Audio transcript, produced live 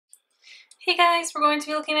Hey guys, we're going to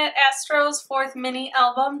be looking at Astro's fourth mini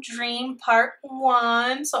album, Dream Part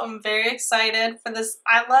 1. So I'm very excited for this.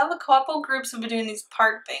 I love a couple groups have been doing these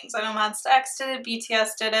part things. I know Monsta X did it,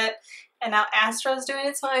 BTS did it, and now Astro's doing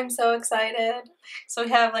it, so I'm so excited. So we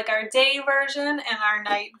have like our day version and our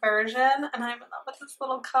night version, and I'm in love with this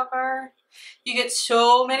little cover. You get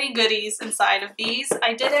so many goodies inside of these.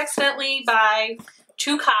 I did accidentally buy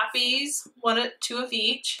 2 copies, two of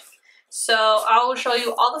each. So I will show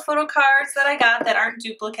you all the photo cards that I got that aren't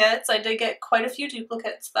duplicates. I did get quite a few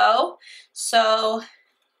duplicates though. So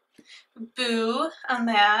boo on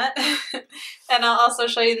that. And I'll also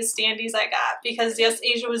show you the standees I got because yes,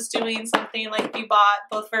 Asia was doing something like if you bought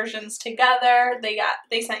both versions together,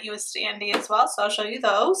 they sent you a standee as well. So I'll show you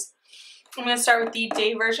those. I'm going to start with the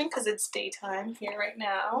day version because it's daytime here right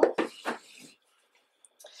now.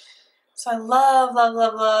 So I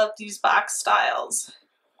love these box styles.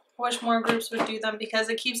 I wish more groups would do them because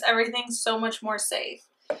it keeps everything so much more safe.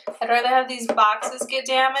 I'd rather have these boxes get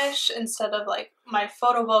damaged instead of like my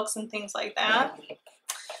photo books and things like that.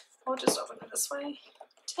 We'll just open it this way.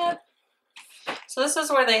 Tip. So this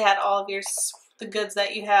is where they had all of the goods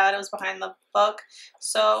that you had. It was behind the book.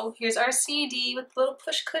 So here's our CD with the little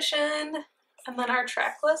push cushion, and then our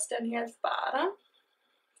track list down here at the bottom.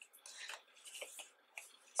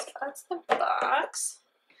 So that's the box.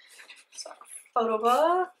 So photo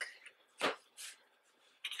book.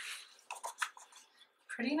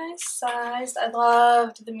 Pretty nice sized. I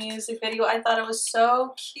loved the music video. I thought it was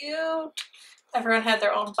so cute. Everyone had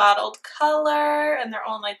their own bottled color and their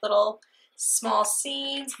own like little small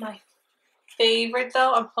scenes. My favorite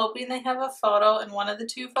though, I'm hoping they have a photo in one of the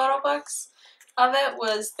 2 photo books of it,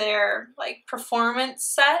 was their like performance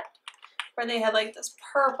set where they had like this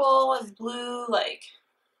purple and blue like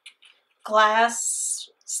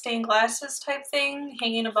stained glasses type thing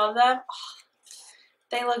hanging above them. Oh,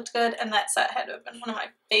 they looked good, and that set had to have been one of my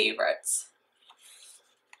favorites.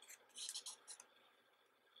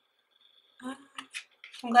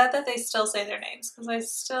 I'm glad that they still say their names because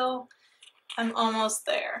I'm almost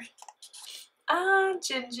there.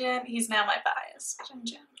 Jin Jin, he's now my bias. Jin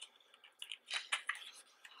Jin.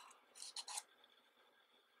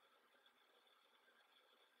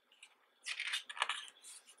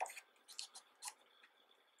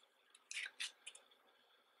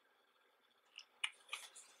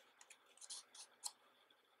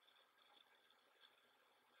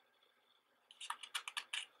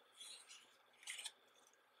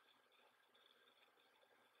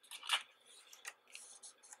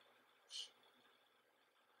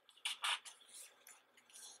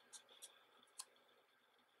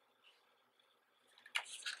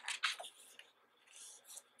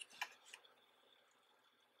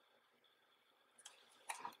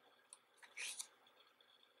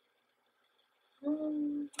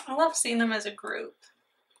 I love seeing them as a group.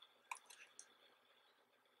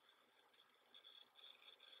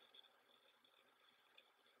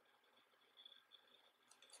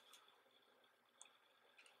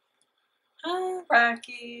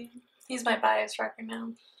 Rocky. He's my bias record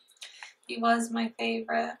now. He was my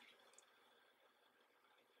favorite.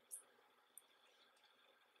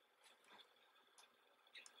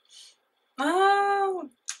 Oh,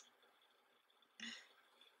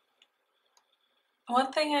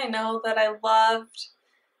 one thing I know that I loved,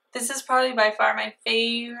 this is probably by far my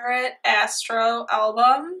favorite Astro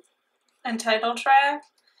album and title track,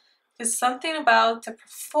 is something about the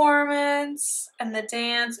performance and the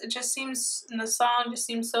dance. It just seems, and the song just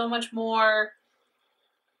seems so much more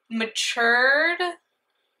matured,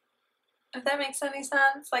 if that makes any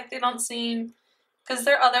sense. Like they don't seem, because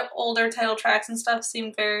their other older title tracks and stuff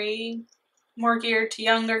seem very more geared to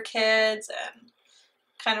younger kids and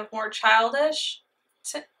kind of more childish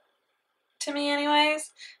to me anyways,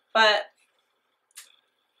 but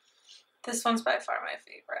this one's by far my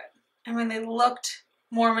favorite. I mean, they looked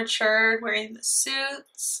more matured wearing the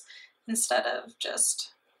suits instead of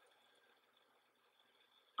just,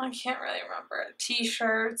 I can't really remember,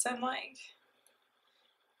 t-shirts and like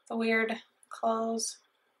the weird clothes.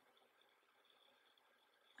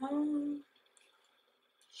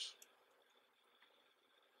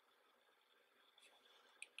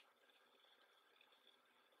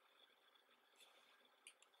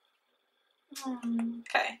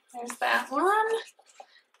 Okay, there's that one.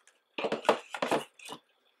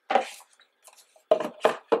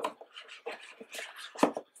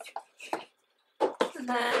 And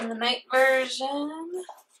then the night version.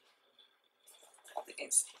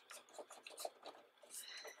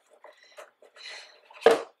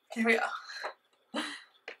 Here we go.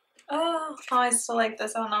 Oh, I still like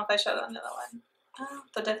this. I don't know if I showed another one. Oh,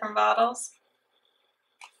 the different bottles.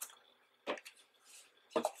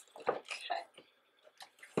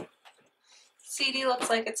 CD looks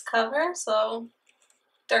like its cover, so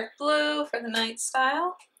dark blue for the night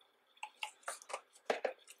style.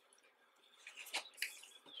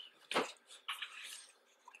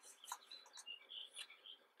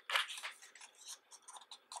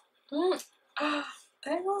 Oh,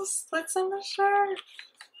 there are little slits in the shirt.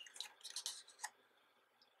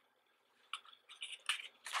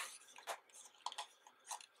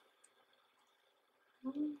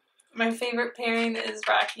 My favorite pairing is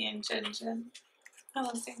Rocky and Jin Jin. I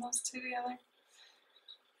love seeing those two together.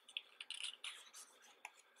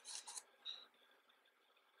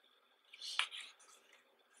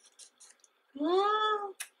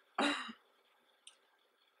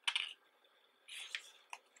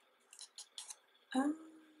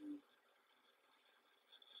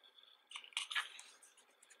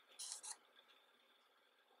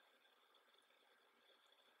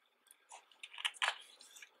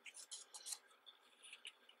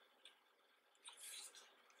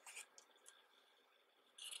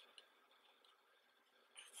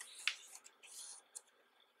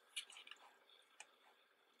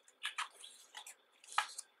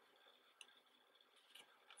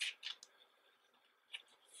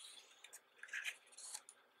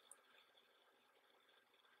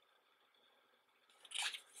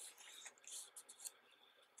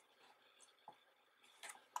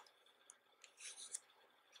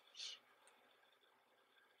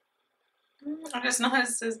 I just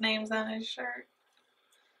noticed his name's on his shirt.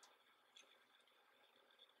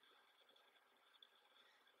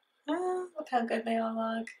 Oh, look how good they all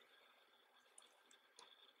look.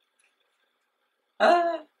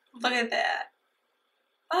 Oh, look at that.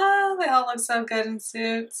 Oh, they all look so good in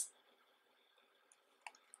suits.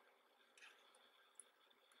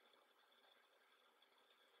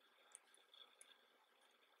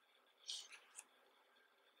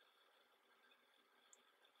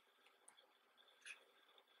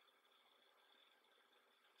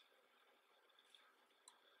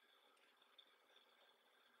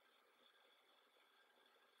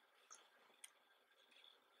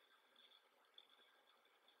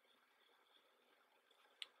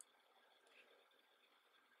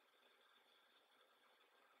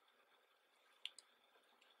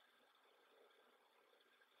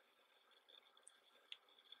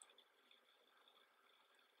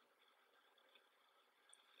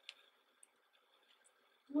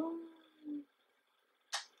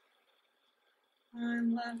 I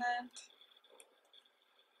love it.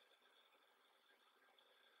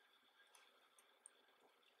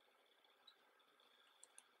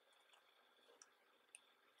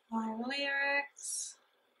 My lyrics.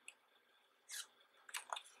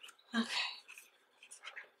 Okay.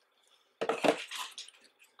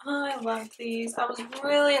 Oh, I love these. I was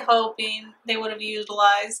really hoping they would have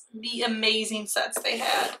utilized the amazing sets they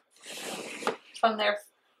had from their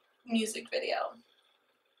music video.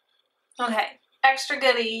 Okay, extra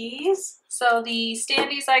goodies. So the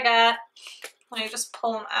standees I got, let me just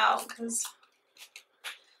pull them out because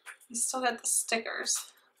he still got the stickers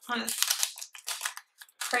on his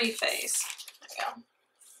pretty face. There we go.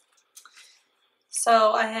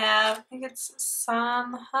 So I have, I think it's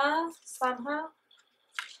Sanha. I'm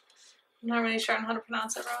not really sure on how to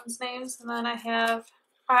pronounce everyone's names. And then I have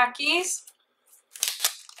Rockies.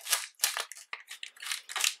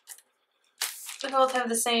 They both have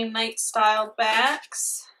the same night style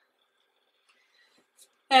backs.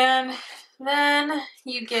 And then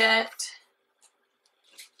you get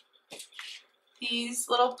these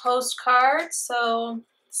little postcards. So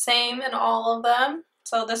same in all of them.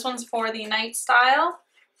 So this one's for the night style.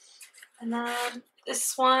 And then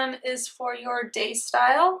this one is for your day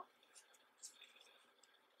style.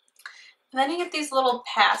 And then you get these little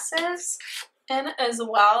passes in as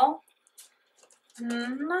well.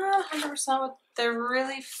 I'm not 100% what they're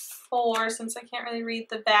really for since I can't really read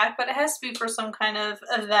the back, but it has to be for some kind of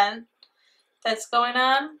event that's going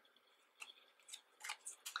on.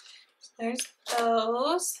 So there's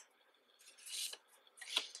those.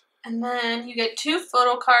 And then you get 2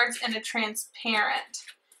 photo cards and a transparent.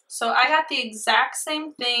 So I got the exact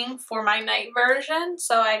same thing for my night version.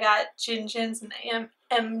 So I got Jin Jin's and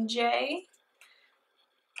MJ.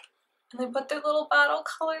 And they put their little bottle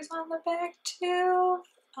colors on the back too. Oh,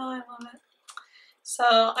 I love it. So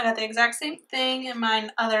I got the exact same thing in my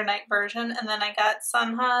other night version. And then I got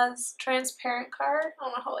Sanha's transparent card. I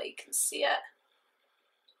don't know how well you can see it.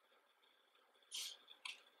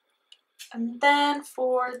 And then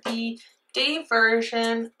for the day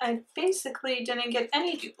version, I basically didn't get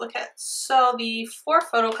any duplicates. So the 4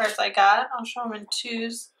 photo cards I got, I'll show them in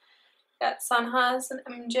 2s. Got Sanha's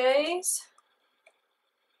and MJ's.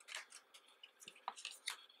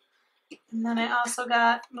 And then I also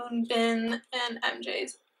got Moonbin and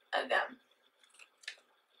MJ's again.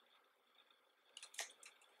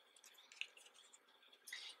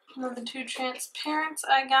 And then the two transparents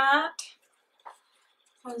I got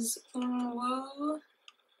was Unwoo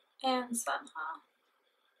and Sunha.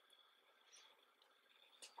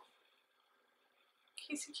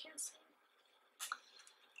 In case you can't see.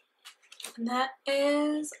 And that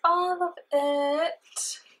is all of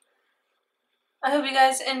it. I hope you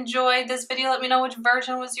guys enjoyed this video. Let me know which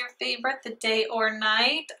version was your favorite, the day or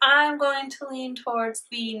night. I'm going to lean towards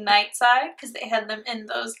the night side because they had them in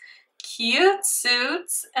those cute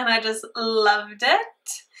suits and I just loved it.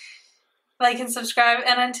 Like and subscribe,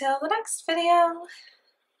 and until the next video,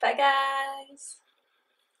 bye guys.